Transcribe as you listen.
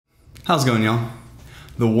How's it going, y'all?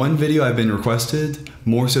 The one video I've been requested,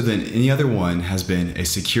 more so than any other one, has been a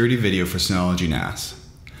security video for Synology NAS.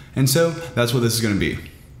 And so, that's what this is going to be.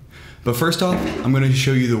 But first off, I'm going to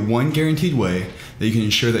show you the one guaranteed way that you can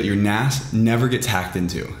ensure that your NAS never gets hacked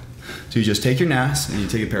into. So you just take your NAS and you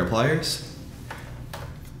take a pair of pliers,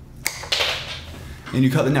 and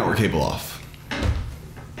you cut the network cable off.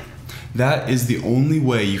 That is the only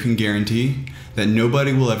way you can guarantee that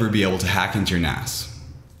nobody will ever be able to hack into your NAS.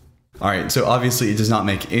 Alright, so obviously it does not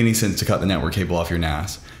make any sense to cut the network cable off your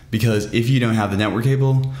NAS, because if you don't have the network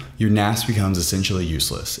cable, your NAS becomes essentially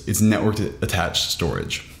useless. It's network attached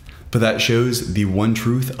storage. But that shows the one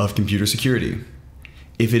truth of computer security.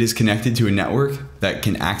 If it is connected to a network that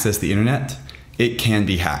can access the internet, it can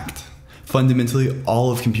be hacked. Fundamentally,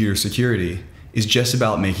 all of computer security is just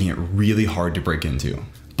about making it really hard to break into.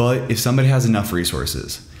 But if somebody has enough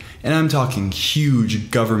resources, and I'm talking huge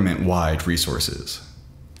government-wide resources,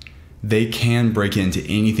 they can break into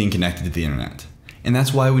anything connected to the internet. And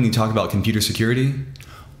that's why when you talk about computer security,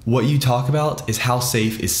 what you talk about is how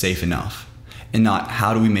safe is safe enough, and not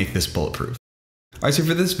how do we make this bulletproof. Alright, so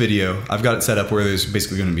for this video, I've got it set up where there's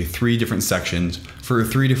basically going to be 3 different sections for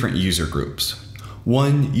 3 different user groups.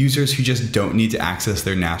 1, users who just don't need to access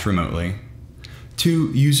their NAS remotely.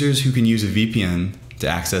 2, users who can use a VPN to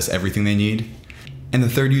access everything they need. And the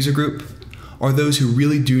 3rd user group are those who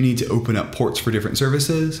really do need to open up ports for different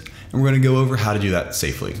services, and we're going to go over how to do that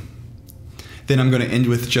safely. Then I'm going to end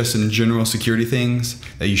with just some general security things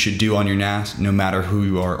that you should do on your NAS, no matter who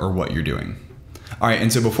you are or what you're doing. Alright,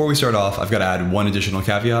 and so before we start off, I've got to add one additional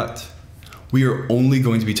caveat. We are only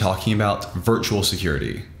going to be talking about virtual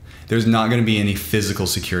security. There's not going to be any physical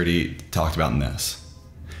security talked about in this.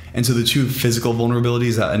 And so the 2 physical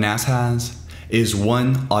vulnerabilities that a NAS has is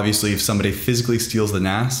 1, obviously if somebody physically steals the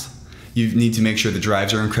NAS, you need to make sure the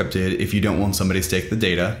drives are encrypted if you don't want somebody to take the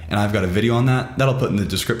data. And I've got a video on that I'll put in the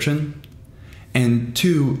description. And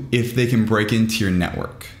 2, if they can break into your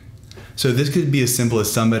network. So this could be as simple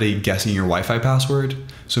as somebody guessing your Wi-Fi password.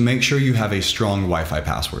 So make sure you have a strong Wi-Fi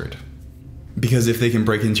password. Because if they can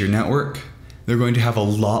break into your network, they're going to have a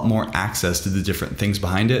lot more access to the different things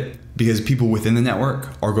behind it, because people within the network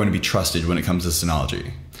are going to be trusted when it comes to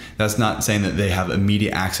Synology. That's not saying that they have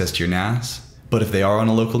immediate access to your NAS, but if they are on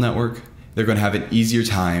a local network, they're going to have an easier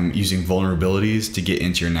time using vulnerabilities to get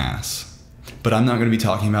into your NAS. But I'm not going to be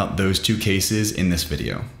talking about those 2 cases in this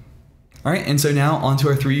video. Alright, and so now on to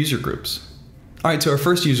our 3 user groups. Alright, so our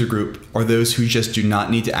first user group are those who just do not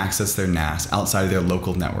need to access their NAS outside of their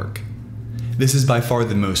local network. This is by far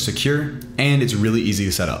the most secure, and it's really easy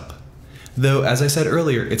to set up. Though, as I said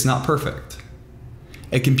earlier, it's not perfect.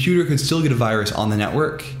 A computer could still get a virus on the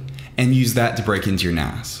network and use that to break into your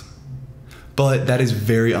NAS. But that is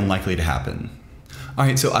very unlikely to happen.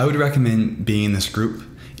 Alright, so I would recommend being in this group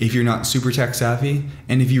if you're not super tech savvy,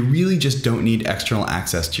 and if you really just don't need external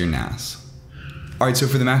access to your NAS. Alright, so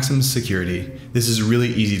for the maximum security, this is really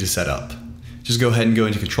easy to set up. Just go ahead and go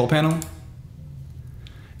into Control Panel,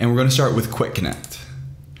 and we're going to start with Quick Connect.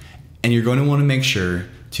 And you're going to want to make sure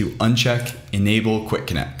to uncheck Enable Quick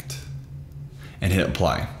Connect, and hit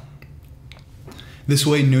Apply. This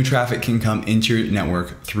way, no traffic can come into your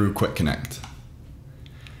network through Quick Connect.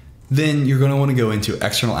 Then you're going to want to go into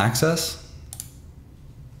External Access,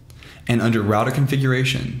 and under Router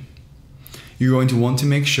Configuration, you're going to want to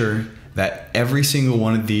make sure that every single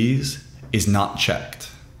one of these is not checked.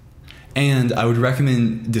 And I would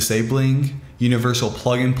recommend disabling Universal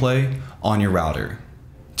Plug and Play on your router.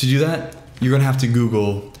 To do that, you're going to have to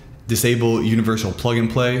Google Disable Universal Plug and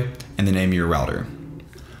Play and the name of your router.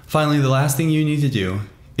 Finally, the last thing you need to do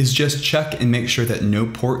is just check and make sure that no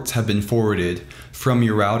ports have been forwarded from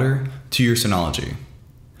your router to your Synology.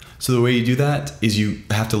 So the way you do that is you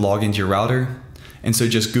have to log into your router, and so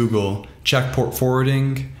just Google check port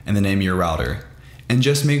forwarding and the name of your router. And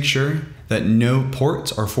just make sure that no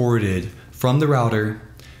ports are forwarded from the router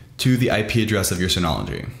to the IP address of your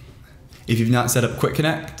Synology. If you've not set up Quick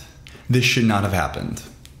Connect, this should not have happened.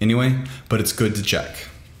 Anyway, but it's good to check.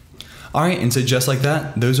 Alright, and so just like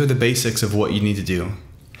that, those are the basics of what you need to do.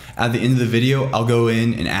 At the end of the video, I'll go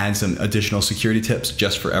in and add some additional security tips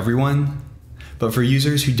just for everyone. But for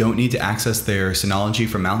users who don't need to access their Synology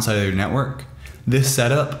from outside of their network, this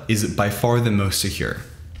setup is by far the most secure.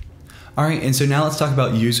 Alright, and so now let's talk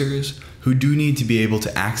about users who do need to be able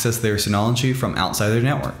to access their Synology from outside their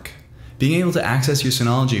network. Being able to access your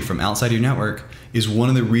Synology from outside your network is one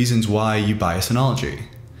of the reasons why you buy a Synology.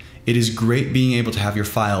 It is great being able to have your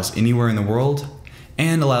files anywhere in the world,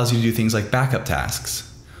 and allows you to do things like backup tasks.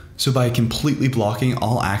 So by completely blocking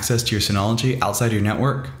all access to your Synology outside your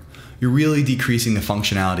network, you're really decreasing the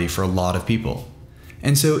functionality for a lot of people.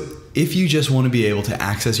 And so if you just want to be able to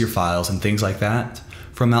access your files and things like that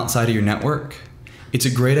from outside of your network, it's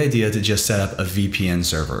a great idea to just set up a VPN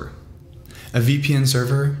server. A VPN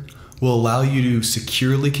server will allow you to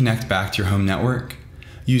securely connect back to your home network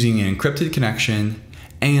using an encrypted connection,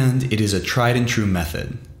 and it is a tried and true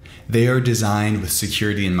method. They are designed with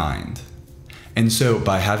security in mind. And so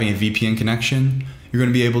by having a VPN connection, you're going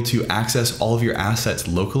to be able to access all of your assets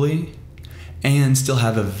locally and still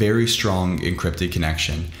have a very strong encrypted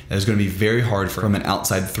connection that is going to be very hard from an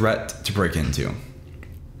outside threat to break into.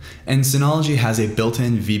 And Synology has a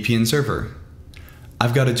built-in VPN server.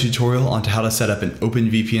 I've got a tutorial on how to set up an open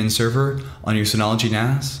VPN server on your Synology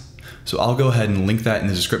NAS, so I'll go ahead and link that in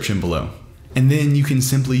the description below. And then you can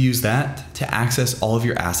simply use that to access all of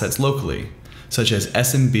your assets locally, such as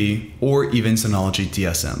SMB or even Synology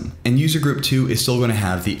DSM. And user group 2 is still going to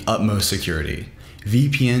have the utmost security.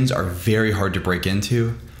 VPNs are very hard to break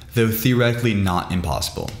into, though theoretically not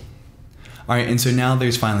impossible. Alright, and so now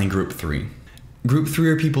there's finally group 3. Group 3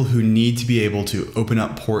 are people who need to be able to open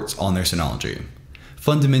up ports on their Synology.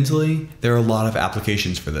 Fundamentally, there are a lot of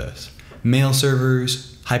applications for this. Mail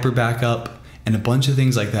servers, hyper backup, and a bunch of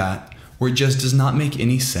things like that, where it just does not make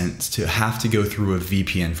any sense to have to go through a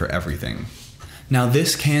VPN for everything. Now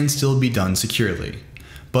this can still be done securely,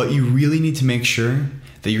 but you really need to make sure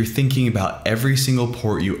that you're thinking about every single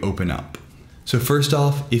port you open up. So first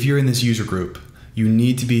off, if you're in this user group, you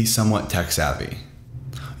need to be somewhat tech savvy.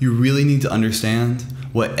 You really need to understand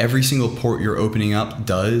what every single port you're opening up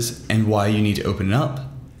does and why you need to open it up,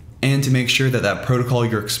 and to make sure that that protocol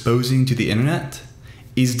you're exposing to the internet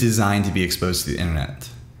is designed to be exposed to the internet.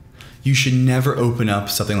 You should never open up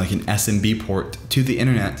something like an SMB port to the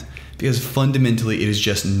internet because fundamentally it is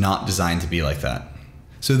just not designed to be like that.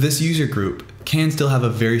 So this user group can still have a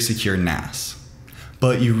very secure NAS,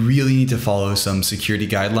 but you really need to follow some security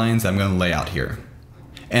guidelines that I'm going to lay out here.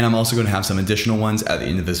 And I'm also going to have some additional ones at the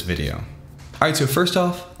end of this video. Alright, so first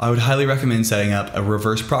off, I would highly recommend setting up a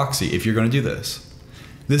reverse proxy if you're going to do this.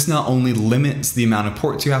 This not only limits the amount of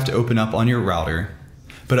ports you have to open up on your router,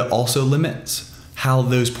 but it also limits how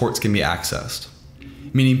those ports can be accessed.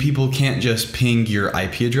 Meaning people can't just ping your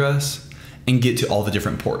IP address and get to all the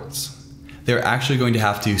different ports. They're actually going to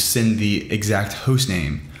have to send the exact host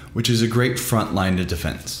name, which is a great front line of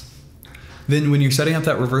defense. Then when you're setting up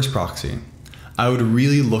that reverse proxy, I would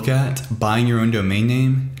really look at buying your own domain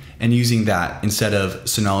name and using that instead of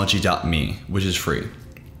Synology.me, which is free.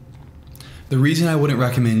 The reason I wouldn't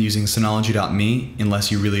recommend using Synology.me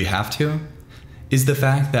unless you really have to is the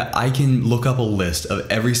fact that I can look up a list of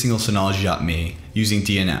every single Synology.me using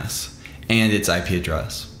DNS and its IP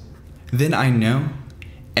address. Then I know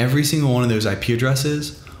every single one of those IP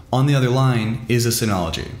addresses on the other line is a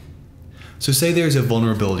Synology. So say there's a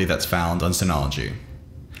vulnerability that's found on Synology.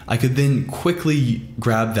 I could then quickly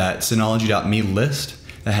grab that Synology.me list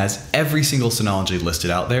that has every single Synology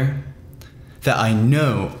listed out there that I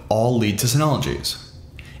know all lead to Synologies,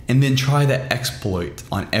 and then try that exploit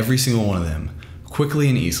on every single one of them quickly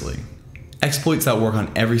and easily. Exploits that work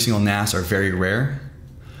on every single NAS are very rare,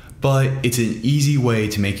 but it's an easy way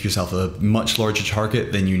to make yourself a much larger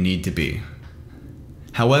target than you need to be.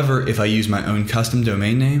 However, if I use my own custom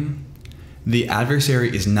domain name, the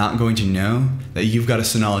adversary is not going to know that you've got a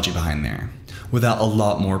Synology behind there without a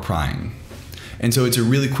lot more prying. And so it's a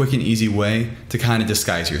really quick and easy way to kind of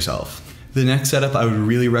disguise yourself. The next setup I would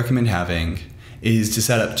really recommend having is to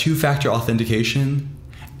set up two-factor authentication,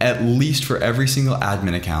 at least for every single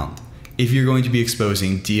admin account, if you're going to be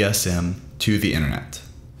exposing DSM to the internet.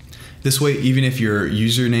 This way, even if your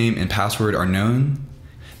username and password are known,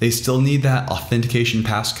 they still need that authentication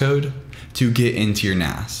passcode to get into your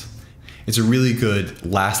NAS. It's a really good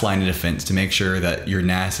last line of defense to make sure that your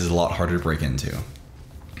NAS is a lot harder to break into.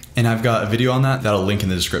 And I've got a video on that that'll link in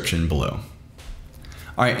the description below.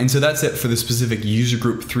 Alright, and so that's it for the specific user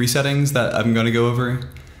group 3 settings that I'm going to go over.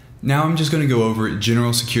 Now I'm just going to go over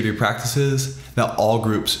general security practices that all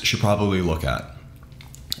groups should probably look at,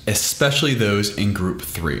 especially those in group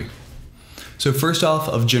 3. So first off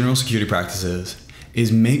of general security practices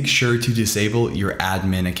is make sure to disable your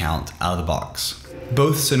admin account out of the box.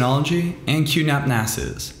 Both Synology and QNAP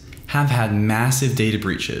NASes have had massive data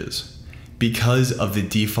breaches because of the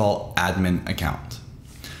default admin account.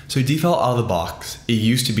 So default out of the box, it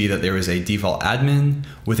used to be that there was a default admin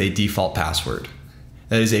with a default password.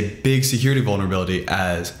 That is a big security vulnerability,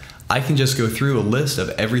 as I can just go through a list of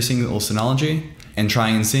every single Synology and try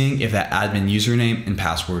and see if that admin username and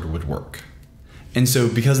password would work. And so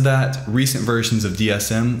because of that, recent versions of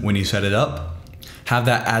DSM, when you set it up, have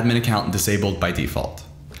that admin account disabled by default.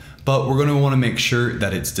 But we're going to want to make sure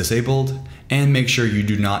that it's disabled and make sure you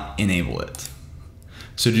do not enable it.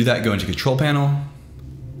 So to do that, go into Control Panel,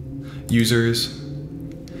 Users,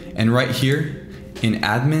 and right here in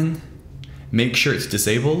Admin, make sure it's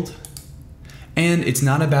disabled. And it's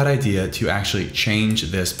not a bad idea to actually change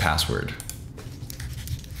this password.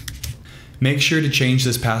 Make sure to change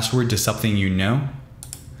this password to something you know,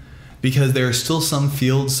 because there are still some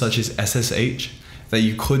fields such as SSH that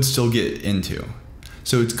you could still get into.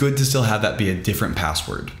 So it's good to still have that be a different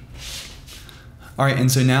password. All right,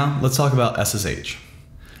 and so now let's talk about SSH.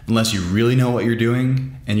 Unless you really know what you're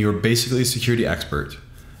doing and you're basically a security expert,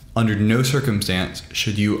 under no circumstance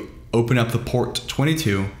should you open up the port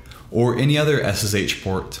 22 or any other SSH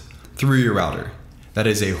port through your router. That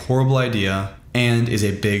is a horrible idea and is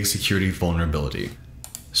a big security vulnerability.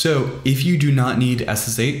 So if you do not need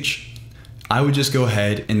SSH, I would just go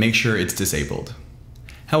ahead and make sure it's disabled.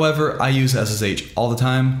 However, I use SSH all the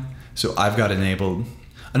time, so I've got it enabled.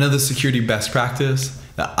 Another security best practice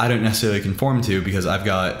that I don't necessarily conform to because I've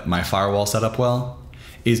got my firewall set up well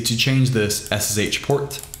is to change this SSH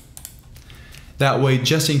port. That way,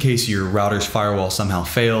 just in case your router's firewall somehow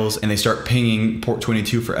fails and they start pinging port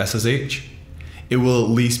 22 for SSH, it will at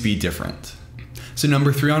least be different. So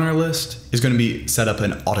number 3 on our list is going to be set up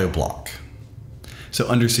an auto block. So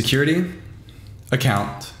under Security,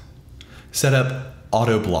 Account, set up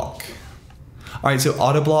auto block. All right, so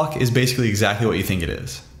auto block is basically exactly what you think it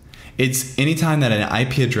is. It's anytime that an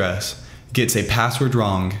IP address gets a password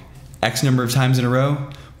wrong X number of times in a row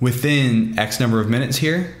within X number of minutes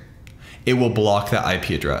here, it will block that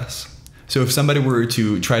IP address. So if somebody were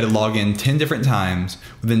to try to log in 10 different times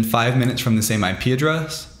within 5 minutes from the same IP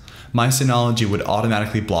address, my Synology would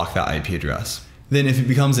automatically block that IP address. Then if it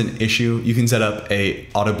becomes an issue, you can set up a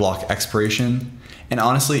auto block expiration. And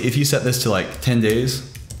honestly, if you set this to like 10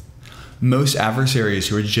 days, most adversaries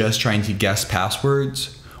who are just trying to guess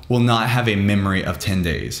passwords will not have a memory of 10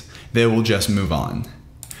 days. They will just move on.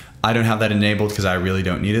 I don't have that enabled because I really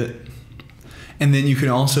don't need it. And then you can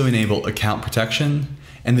also enable account protection,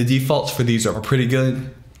 and the defaults for these are pretty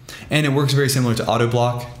good. And it works very similar to auto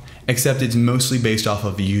block, except it's mostly based off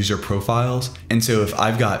of user profiles. And so if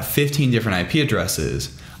I've got 15 different IP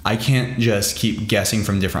addresses, I can't just keep guessing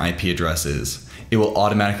from different IP addresses. It will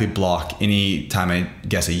automatically block any time I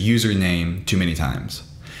guess a username too many times.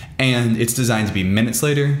 And it's designed to be minutes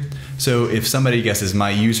later. So if somebody guesses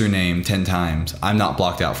my username 10 times, I'm not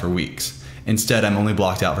blocked out for weeks. Instead, I'm only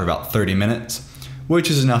blocked out for about 30 minutes, which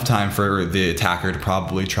is enough time for the attacker to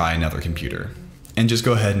probably try another computer. And just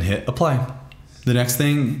go ahead and hit apply. The next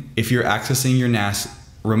thing, if you're accessing your NAS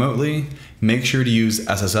remotely, make sure to use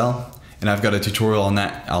SSL. And I've got a tutorial on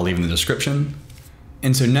that I'll leave in the description.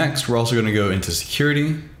 And so next, we're also gonna go into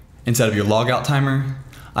security and set up your logout timer.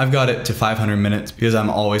 I've got it to 500 minutes because I'm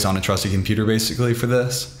always on a trusted computer basically for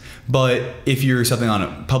this. But if you're something on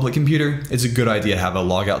a public computer, it's a good idea to have a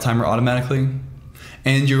logout timer automatically.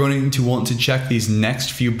 And you're going to want to check these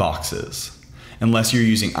next few boxes, unless you're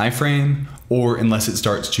using iframe or unless it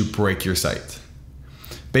starts to break your site.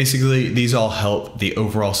 Basically, these all help the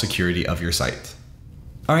overall security of your site.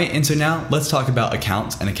 All right, and so now let's talk about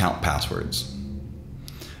accounts and account passwords.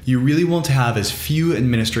 You really want to have as few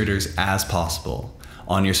administrators as possible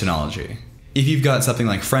on your Synology. If you've got something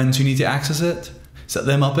like friends who need to access it, set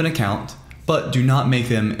them up an account, but do not make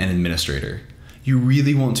them an administrator. You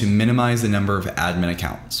really want to minimize the number of admin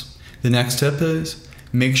accounts. The next tip is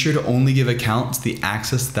make sure to only give accounts the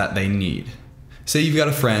access that they need. Say you've got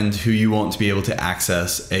a friend who you want to be able to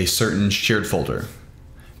access a certain shared folder.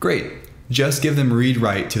 Great, just give them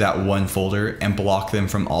read-write to that one folder and block them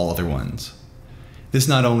from all other ones. This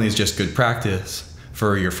not only is just good practice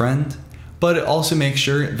for your friend, but it also makes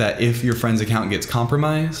sure that if your friend's account gets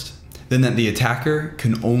compromised, then that the attacker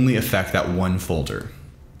can only affect that one folder.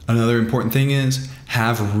 Another important thing is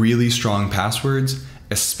have really strong passwords,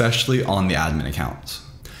 especially on the admin accounts.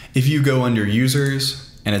 If you go under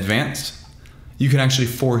Users and Advanced, you can actually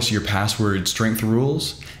force your password strength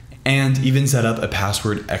rules and even set up a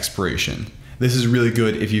password expiration. This is really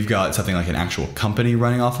good if you've got something like an actual company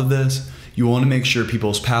running off of this. You want to make sure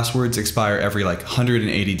people's passwords expire every like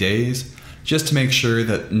 180 days, just to make sure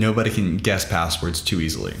that nobody can guess passwords too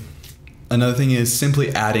easily. Another thing is simply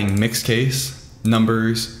adding mixed case,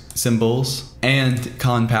 numbers, symbols, and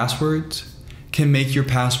con passwords can make your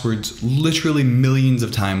passwords literally millions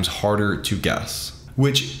of times harder to guess,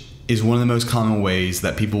 which is one of the most common ways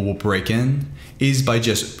that people will break in is by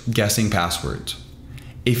just guessing passwords.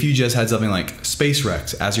 If you just had something like space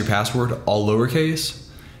rex as your password, all lowercase,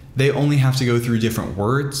 they only have to go through different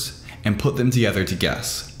words and put them together to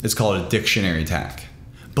guess. It's called a dictionary attack.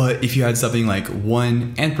 But if you had something like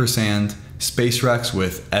 1% space rex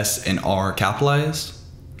with S and R capitalized,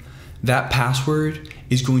 that password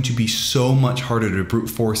is going to be so much harder to brute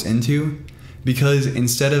force into, because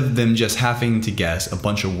instead of them just having to guess a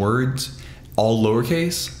bunch of words, all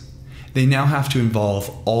lowercase, they now have to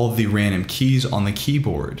involve all of the random keys on the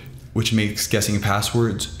keyboard, which makes guessing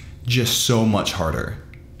passwords just so much harder.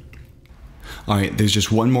 Alright, there's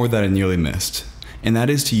just one more that I nearly missed, and that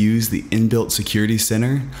is to use the inbuilt security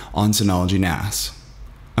center on Synology NAS.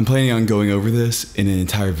 I'm planning on going over this in an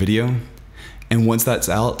entire video, and once that's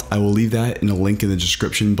out, I will leave that in a link in the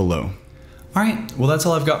description below. Alright, well that's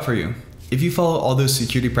all I've got for you. If you follow all those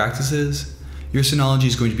security practices, your Synology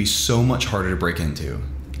is going to be so much harder to break into.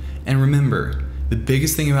 And remember, the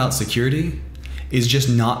biggest thing about security is just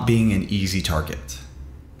not being an easy target.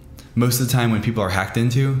 Most of the time when people are hacked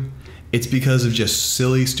into, it's because of just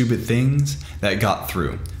silly, stupid things that got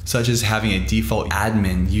through, such as having a default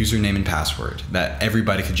admin username and password that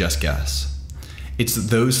everybody could just guess. It's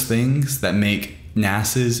those things that make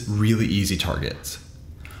NASs really easy targets.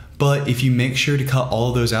 But if you make sure to cut all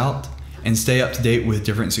of those out and stay up to date with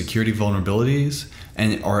different security vulnerabilities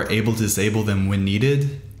and are able to disable them when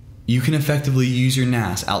needed, you can effectively use your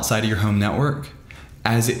NAS outside of your home network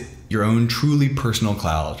as your own truly personal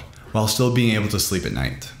cloud while still being able to sleep at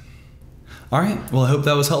night. Alright, well I hope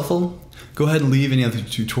that was helpful. Go ahead and leave any other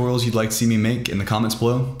tutorials you'd like to see me make in the comments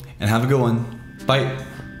below, and have a good one. Bye!